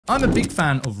I'm a big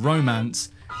fan of romance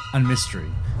and mystery.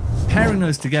 Pairing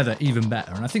those together even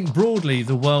better, and I think broadly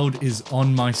the world is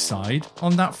on my side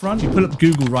on that front. You pull up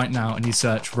Google right now and you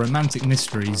search romantic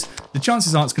mysteries, the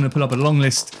chances are it's going to pull up a long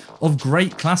list of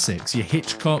great classics, your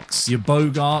Hitchcocks, your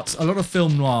Bogarts, a lot of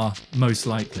film noir most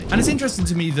likely. And it's interesting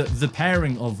to me that the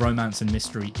pairing of romance and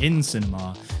mystery in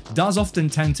cinema does often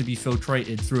tend to be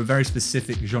filtrated through a very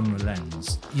specific genre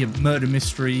lens. Your murder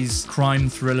mysteries, crime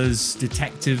thrillers,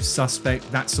 detective,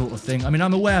 suspect, that sort of thing. I mean,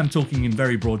 I'm aware I'm talking in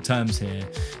very broad terms here,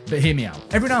 but hear me out.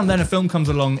 Every now and then a film comes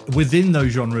along within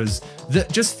those genres that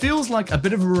just feels like a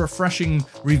bit of a refreshing,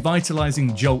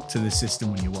 revitalizing jolt to the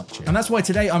system when you watch it. And that's why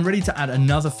today I'm ready to add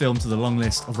another film to the long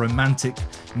list of romantic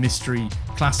mystery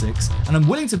classics, and I'm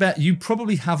willing to bet you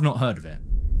probably have not heard of it.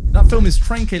 That film is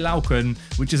Trenque Lauquen,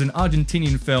 which is an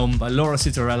Argentinian film by Laura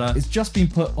Citarella. It's just been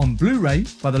put on Blu-ray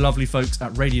by the lovely folks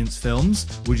at Radiance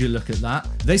Films. Would you look at that?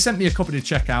 They sent me a copy to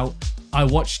check out. I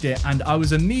watched it and I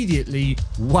was immediately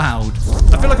wowed.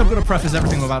 I feel like I've got to preface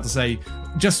everything I'm about to say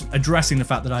just addressing the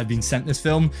fact that I've been sent this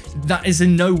film. That is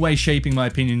in no way shaping my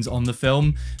opinions on the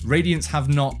film. Radiance have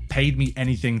not paid me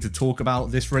anything to talk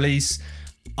about this release.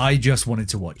 I just wanted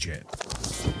to watch it.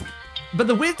 But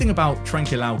the weird thing about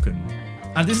Trenque Lauquen,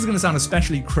 and this is going to sound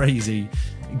especially crazy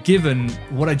given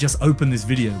what I just opened this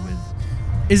video with,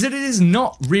 is that it is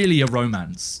not really a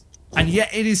romance. And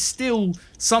yet it is still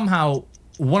somehow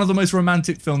one of the most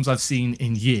romantic films I've seen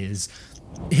in years.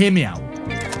 Hear me out.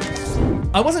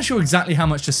 I wasn't sure exactly how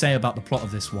much to say about the plot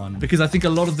of this one, because I think a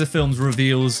lot of the film's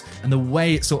reveals and the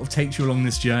way it sort of takes you along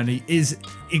this journey is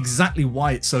exactly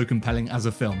why it's so compelling as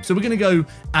a film. So we're going to go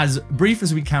as brief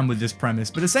as we can with this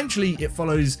premise, but essentially it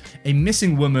follows a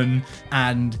missing woman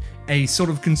and a sort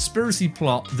of conspiracy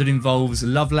plot that involves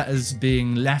love letters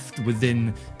being left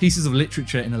within pieces of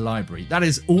literature in a library. That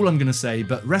is all I'm going to say,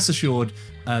 but rest assured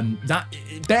that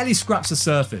it barely scratches the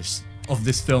surface of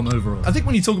this film overall. I think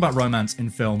when you talk about romance in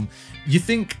film, you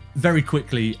think very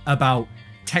quickly about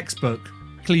textbook,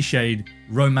 cliched,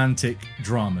 romantic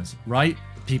dramas, right?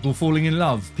 People falling in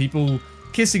love, people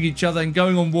kissing each other and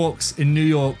going on walks in New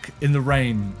York in the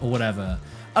rain or whatever.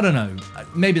 I don't know,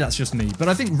 maybe that's just me, but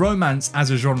I think romance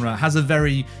as a genre has a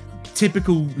very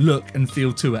typical look and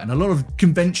feel to it, and a lot of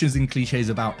conventions and cliches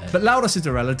about it. But Laura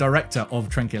Citarella, director of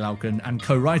Trenque Lauquen and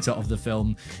co-writer of the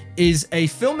film, is a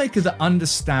filmmaker that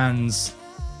understands,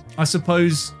 I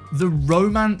suppose, the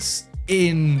romance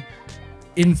in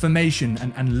information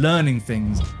and learning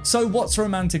things. So what's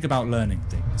romantic about learning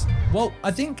things? Well,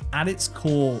 I think at its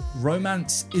core,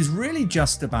 romance is really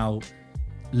just about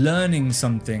learning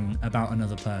something about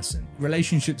another person.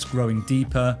 Relationships growing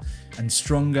deeper and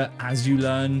stronger as you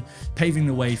learn, paving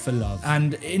the way for love.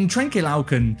 And in Trenque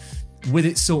Lauquen, with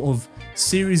its sort of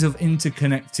series of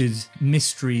interconnected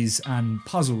mysteries and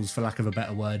puzzles, for lack of a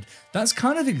better word, that's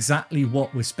kind of exactly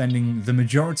what we're spending the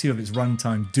majority of its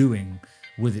runtime doing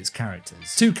with its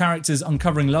characters. Two characters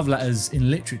uncovering love letters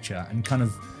in literature and kind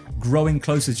of growing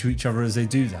closer to each other as they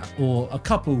do that, or a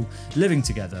couple living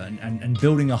together and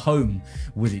building a home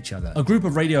with each other, a group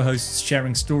of radio hosts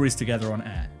sharing stories together on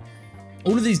air.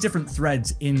 All of these different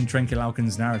threads in Trenque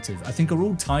Lauquen narrative, I think, are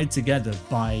all tied together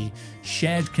by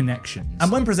shared connections.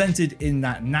 And when presented in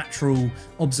that natural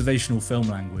observational film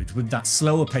language with that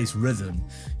slower paced rhythm,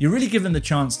 you're really given the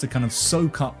chance to kind of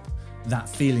soak up that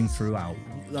feeling throughout.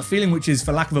 A feeling which is,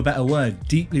 for lack of a better word,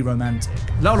 deeply romantic.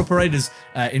 Laura Paredes,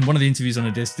 in one of the interviews on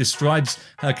a disc, describes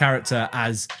her character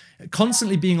as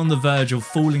constantly being on the verge of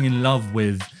falling in love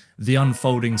with the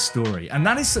unfolding story. And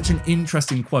that is such an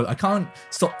interesting quote. I can't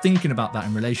stop thinking about that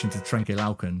in relation to Trenque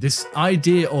Lauquen. This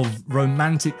idea of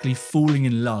romantically falling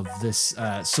in love, this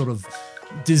sort of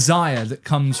desire that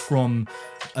comes from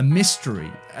a mystery.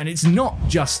 And it's not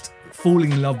just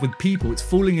falling in love with people, it's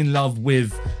falling in love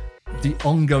with the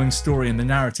ongoing story and the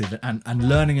narrative and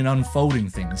learning and unfolding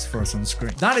things for us on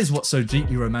screen. That is what's so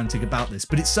deeply romantic about this,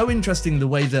 but it's so interesting the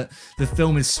way that the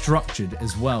film is structured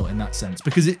as well in that sense,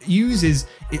 because it uses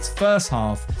its first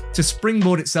half to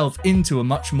springboard itself into a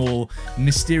much more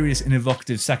mysterious and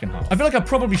evocative second half. I feel like I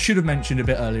probably should have mentioned a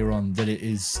bit earlier on that it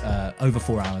is over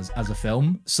 4 hours as a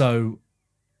film, so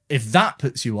if that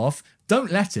puts you off,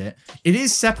 don't let it. It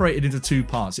is separated into 2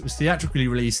 parts. It was theatrically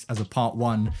released as a part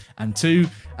 1 and 2,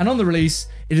 and on the release,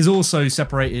 it is also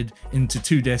separated into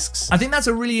 2 discs. I think that's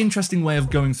a really interesting way of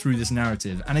going through this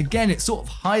narrative. And again, it sort of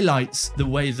highlights the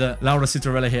way that Laura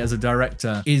Citarella here as a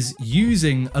director is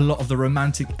using a lot of the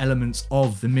romantic elements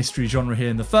of the mystery genre here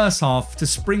in the first half to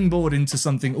springboard into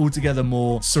something altogether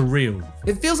more surreal.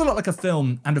 It feels a lot like a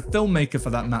film, and a filmmaker for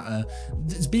that matter,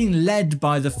 that's being led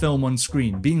by the film on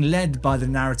screen, being led by the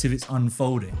narrative it's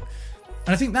unfolding.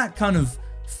 And I think that kind of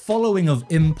following of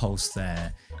impulse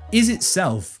there is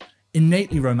itself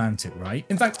innately romantic, right?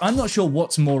 In fact, I'm not sure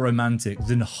what's more romantic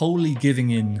than wholly giving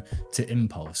in to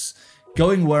impulse,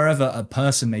 going wherever a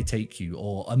person may take you,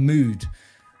 or a mood,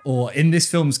 or in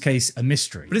this film's case, a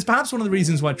mystery. But it's perhaps one of the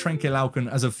reasons why Trenque Lauquen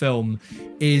as a film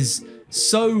is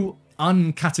so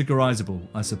uncategorizable,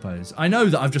 I suppose. I know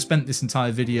that I've just spent this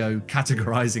entire video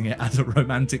categorizing it as a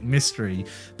romantic mystery,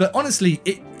 but honestly,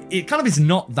 it kind of is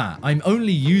not that. I'm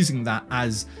only using that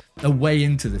as a way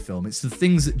into the film. It's the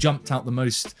things that jumped out the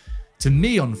most to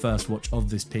me on first watch of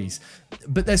this piece.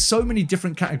 But there's so many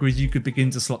different categories you could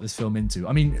begin to slot this film into.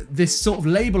 I mean, this sort of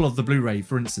label of the Blu-ray,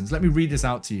 for instance, let me read this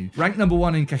out to you. Ranked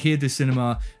 #1 in Cahiers du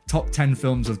Cinema, top 10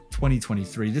 films of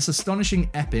 2023. This astonishing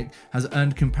epic has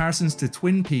earned comparisons to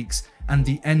Twin Peaks and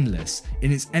The Endless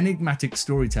in its enigmatic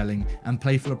storytelling and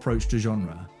playful approach to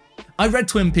genre. I read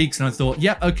Twin Peaks and I thought,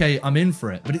 yep, okay, I'm in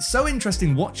for it. But it's so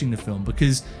interesting watching the film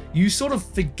because you sort of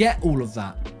forget all of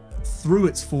that through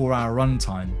its 4-hour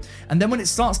runtime. And then when it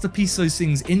starts to piece those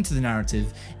things into the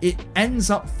narrative, it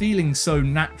ends up feeling so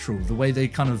natural, the way they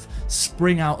kind of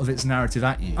spring out of its narrative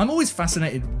at you. I'm always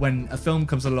fascinated when a film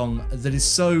comes along that is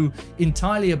so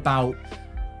entirely about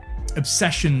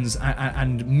obsessions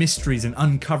and mysteries and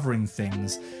uncovering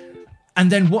things, and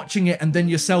then watching it and then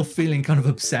yourself feeling kind of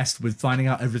obsessed with finding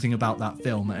out everything about that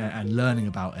film and learning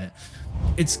about it.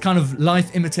 It's kind of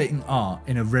life imitating art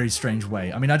in a very strange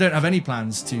way. I mean, I don't have any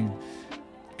plans to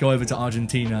go over to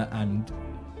Argentina and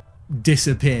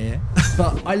disappear,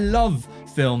 but I love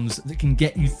films that can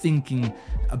get you thinking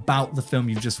about the film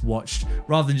you've just watched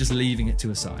rather than just leaving it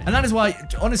to a side. And that is why,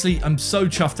 honestly, I'm so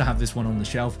chuffed to have this one on the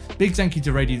shelf. Big thank you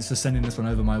to Radiance for sending this one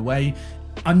over my way.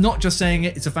 I'm not just saying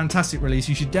it, it's a fantastic release.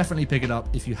 You should definitely pick it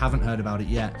up if you haven't heard about it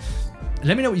yet.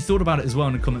 Let me know what you thought about it as well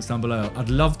in the comments down below. I'd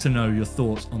love to know your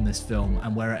thoughts on this film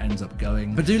and where it ends up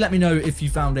going. But do let me know if you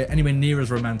found it anywhere near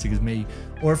as romantic as me,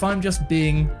 or if I'm just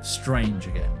being strange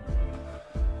again.